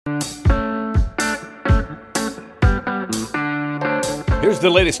Here's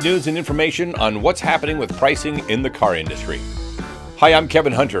the latest news and information on what's happening with pricing in the car industry. Hi, I'm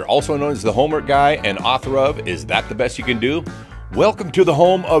Kevin Hunter, also known as the Homework Guy and author of Is That the Best You Can Do? Welcome to the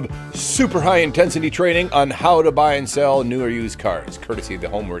home of super high intensity training on how to buy and sell new or used cars, courtesy of the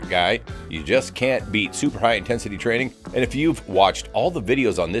Homework Guy. You just can't beat super high intensity training. And if you've watched all the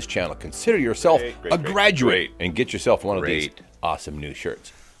videos on this channel, consider yourself a graduate and get yourself one of these awesome new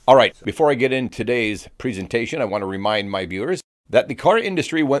shirts. All right, before I get into today's presentation, I want to remind my viewers that the car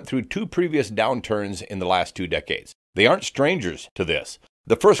industry went through two previous downturns in the last 2 decades. They aren't strangers to this.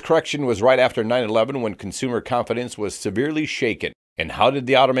 The first correction was right after 9/11 when consumer confidence was severely shaken. And how did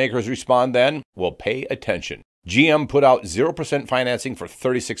the automakers respond then? Well, pay attention. GM put out 0% financing for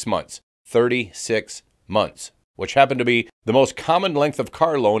 36 months. 36 months, which happened to be the most common length of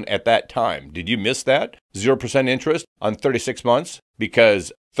car loan at that time. Did you miss that? 0% interest on 36 months?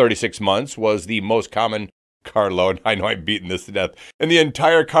 Because 36 months was the most common car loan. I know I'm beating this to death. In the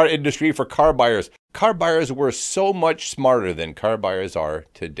entire car industry for car buyers. Car buyers were so much smarter than car buyers are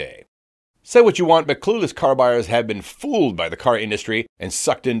today. Say what you want, but clueless car buyers have been fooled by the car industry and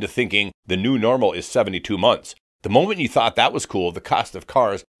sucked into thinking the new normal is 72 months. The moment you thought that was cool, the cost of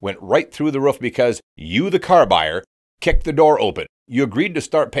cars went right through the roof because you, the car buyer, kicked the door open. You agreed to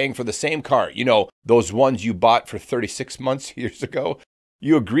start paying for the same car. You know, those ones you bought for 36 months years ago.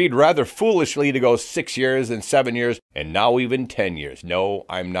 You agreed rather foolishly to go 6 years and 7 years, and now even 10 years. No,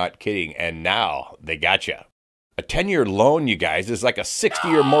 I'm not kidding. And now they got you. A 10-year loan, you guys, is like a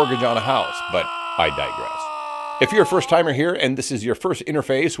 60-year mortgage on a house, but I digress. If you're a first-timer here and this is your first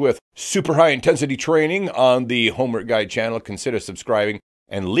interface with super high-intensity training on the Homework Guy channel, consider subscribing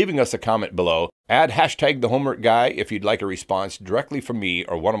and leaving us a comment below. Add hashtag the Homework Guy if you'd like a response directly from me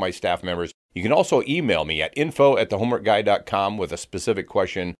or one of my staff members. You can also email me at info@thehomeworkguy.com with a specific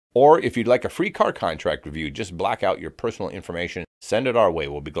question, or if you'd like a free car contract review, just black out your personal information, send it our way.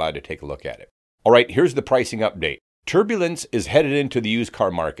 We'll be glad to take a look at it. All right, here's the pricing update. Turbulence is headed into the used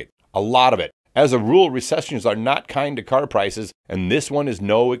car market. A lot of it. As a rule, recessions are not kind to car prices, and this one is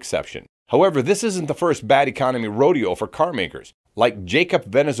no exception. However, this isn't the first bad economy rodeo for car makers. Like Jacob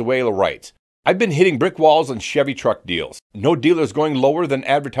Venezuela writes, I've been hitting brick walls on Chevy truck deals. No dealers going lower than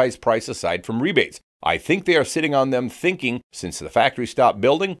advertised price aside from rebates. I think they are sitting on them thinking since the factory stopped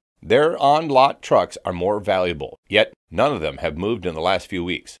building, their on-lot trucks are more valuable. Yet, none of them have moved in the last few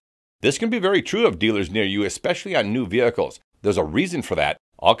weeks. This can be very true of dealers near you, especially on new vehicles. There's a reason for that.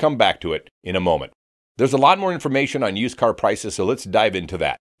 I'll come back to it in a moment. There's a lot more information on used car prices, so let's dive into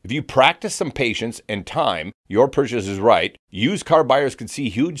that. If you practice some patience and time, your purchase is right, used car buyers could see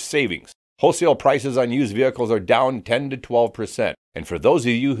huge savings. Wholesale prices on used vehicles are down 10 to 12%. And for those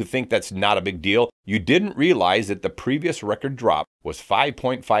of you who think that's not a big deal, you didn't realize that the previous record drop was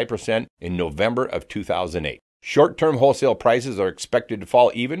 5.5% in November of 2008. Short-term wholesale prices are expected to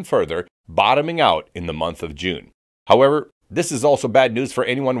fall even further, bottoming out in the month of June. However, this is also bad news for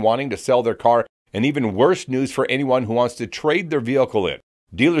anyone wanting to sell their car, and even worse news for anyone who wants to trade their vehicle in.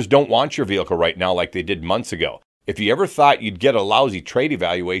 Dealers don't want your vehicle right now like they did months ago. If you ever thought you'd get a lousy trade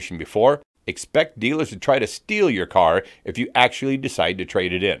evaluation before, expect dealers to try to steal your car if you actually decide to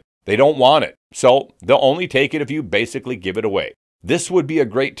trade it in. They don't want it, so they'll only take it if you basically give it away. This would be a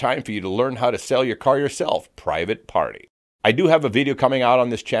great time for you to learn how to sell your car yourself, private party. I do have a video coming out on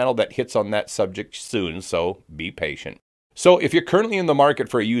this channel that hits on that subject soon, so be patient. So if you're currently in the market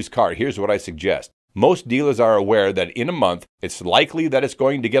for a used car, here's what I suggest. Most dealers are aware that in a month, it's likely that it's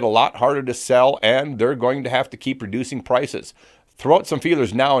going to get a lot harder to sell and they're going to have to keep reducing prices. Throw out some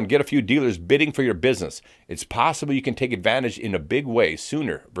feelers now and get a few dealers bidding for your business. It's possible you can take advantage in a big way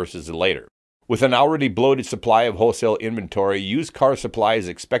sooner versus later. With an already bloated supply of wholesale inventory, used car supply is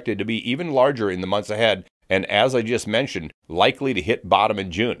expected to be even larger in the months ahead, and as I just mentioned, likely to hit bottom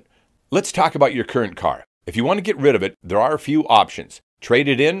in June. Let's talk about your current car. If you want to get rid of it, there are a few options. Trade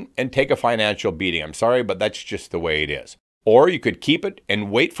it in and take a financial beating. I'm sorry, but that's just the way it is. Or you could keep it and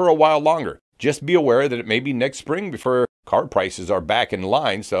wait for a while longer. Just be aware that it may be next spring before car prices are back in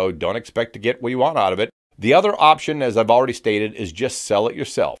line, so don't expect to get what you want out of it. The other option, as I've already stated, is just sell it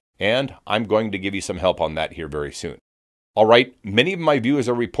yourself. And I'm going to give you some help on that here very soon. All right, many of my viewers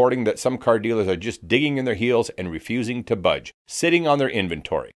are reporting that some car dealers are just digging in their heels and refusing to budge, sitting on their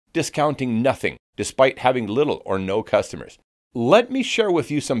inventory, discounting nothing, despite having little or no customers. Let me share with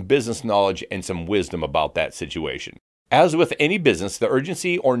you some business knowledge and some wisdom about that situation. As with any business, the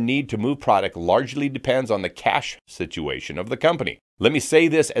urgency or need to move product largely depends on the cash situation of the company. Let me say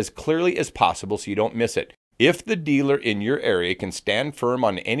this as clearly as possible so you don't miss it. If the dealer in your area can stand firm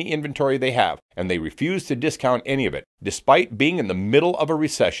on any inventory they have, and they refuse to discount any of it, despite being in the middle of a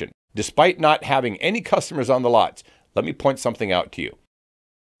recession, despite not having any customers on the lots, let me point something out to you.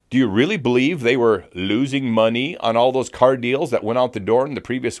 Do you really believe they were losing money on all those car deals that went out the door in the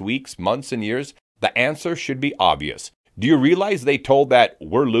previous weeks, months, and years? The answer should be obvious. Do you realize they told that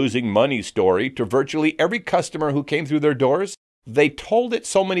 "we're losing money" story to virtually every customer who came through their doors? They told it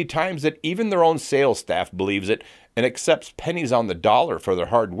so many times that even their own sales staff believes it and accepts pennies on the dollar for their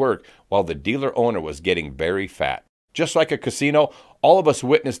hard work, while the dealer owner was getting very fat. Just like a casino, all of us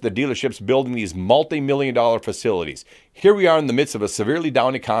witnessed the dealerships building these multi-million-dollar facilities. Here we are in the midst of a severely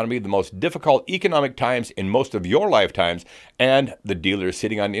down economy, the most difficult economic times in most of your lifetimes, and the dealer is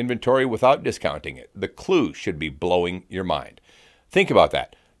sitting on inventory without discounting it. The clue should be blowing your mind. Think about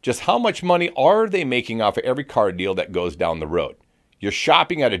that. Just how much money are they making off of every car deal that goes down the road? You're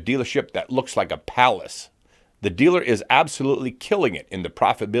shopping at a dealership that looks like a palace. The dealer is absolutely killing it in the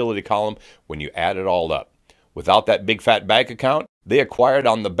profitability column when you add it all up. Without that big fat bank account they acquired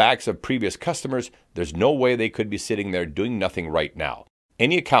on the backs of previous customers, there's no way they could be sitting there doing nothing right now.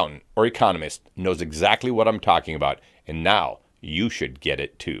 Any accountant or economist knows exactly what I'm talking about, and now you should get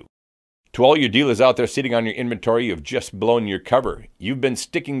it too. To all your dealers out there sitting on your inventory, you've just blown your cover. You've been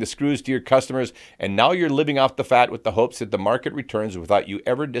sticking the screws to your customers, and now you're living off the fat with the hopes that the market returns without you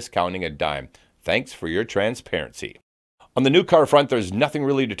ever discounting a dime. Thanks for your transparency. On the new car front, there's nothing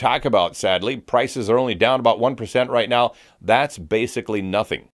really to talk about, sadly. Prices are only down about 1% right now. That's basically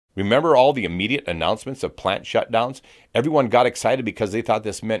nothing. Remember all the immediate announcements of plant shutdowns? Everyone got excited because they thought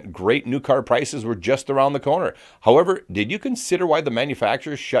this meant great new car prices were just around the corner. However, did you consider why the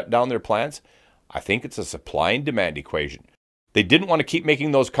manufacturers shut down their plants? I think it's a supply and demand equation. They didn't want to keep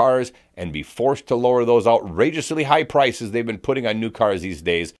making those cars and be forced to lower those outrageously high prices they've been putting on new cars these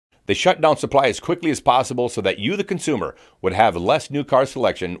days. They shut down supply as quickly as possible so that you, the consumer, would have less new car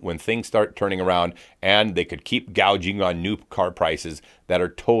selection when things start turning around, and they could keep gouging on new car prices that are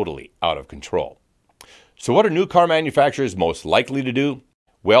totally out of control. So what are new car manufacturers most likely to do?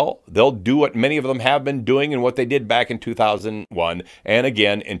 Well, they'll do what many of them have been doing and what they did back in 2001 and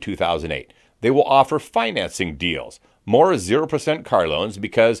again in 2008. They will offer financing deals, more 0% car loans,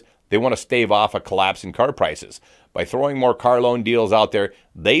 because they want to stave off a collapse in car prices. By throwing more car loan deals out there,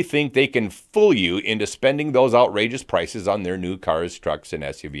 they think they can fool you into spending those outrageous prices on their new cars, trucks, and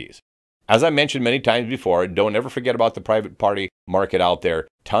SUVs. As I mentioned many times before, don't ever forget about the private party market out there.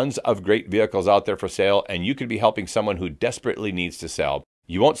 Tons of great vehicles out there for sale, and you could be helping someone who desperately needs to sell.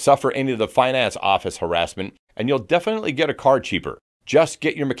 You won't suffer any of the finance office harassment, and you'll definitely get a car cheaper. Just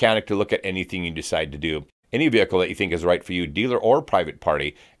get your mechanic to look at anything you decide to do. Any vehicle that you think is right for you, dealer or private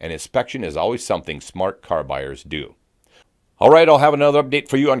party, and inspection is always something smart car buyers do. All right, I'll have another update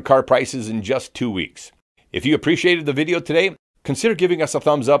for you on car prices in just 2 weeks. If you appreciated the video today, consider giving us a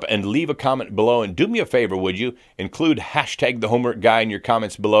thumbs up and leave a comment below. And do me a favor, would you? Include #TheHomeworkGuy in your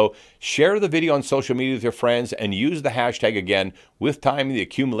comments below. Share the video on social media with your friends and use the hashtag again. With time, the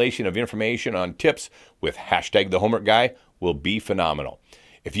accumulation of information on tips with #TheHomeworkGuy will be phenomenal.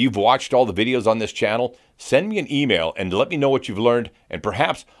 If you've watched all the videos on this channel, send me an email and let me know what you've learned, and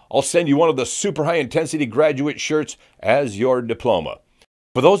perhaps I'll send you one of the super high intensity graduate shirts as your diploma.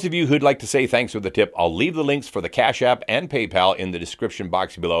 For those of you who'd like to say thanks for the tip, I'll leave the links for the Cash App and PayPal in the description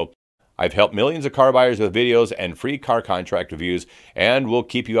box below. I've helped millions of car buyers with videos and free car contract reviews, and we'll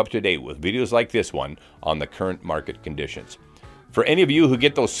keep you up to date with videos like this one on the current market conditions. For any of you who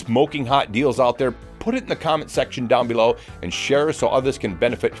get those smoking hot deals out there, put it in the comment section down below and share so others can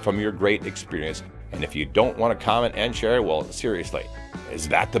benefit from your great experience. And if you don't want to comment and share, well, seriously, is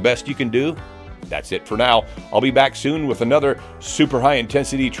that the best you can do? That's it for now. I'll be back soon with another super high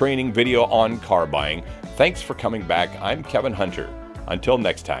intensity training video on car buying. Thanks for coming back. I'm Kevin Hunter. Until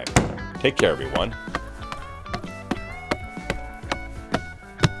next time, take care, everyone.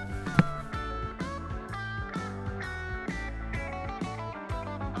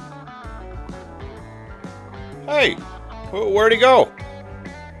 Hey, where'd he go?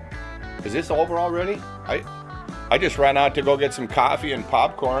 Is this over already? I just ran out to go get some coffee and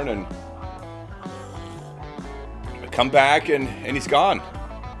popcorn and come back and he's gone.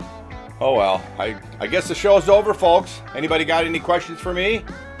 Oh well, I guess the show's over, folks. Anybody got any questions for me?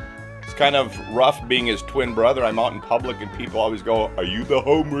 It's kind of rough being his twin brother. I'm out in public and people always go, "Are you the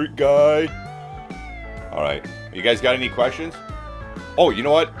homework guy?" All right, you guys got any questions? Oh, you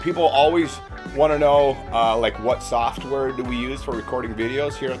know what? People always want to know, like, what software do we use for recording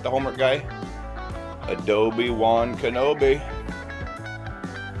videos here at the Homework Guy? Adobe Wan Kenobi.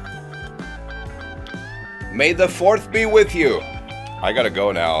 May the 4th be with you. I gotta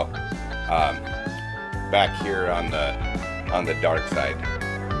go now. back here on the dark side.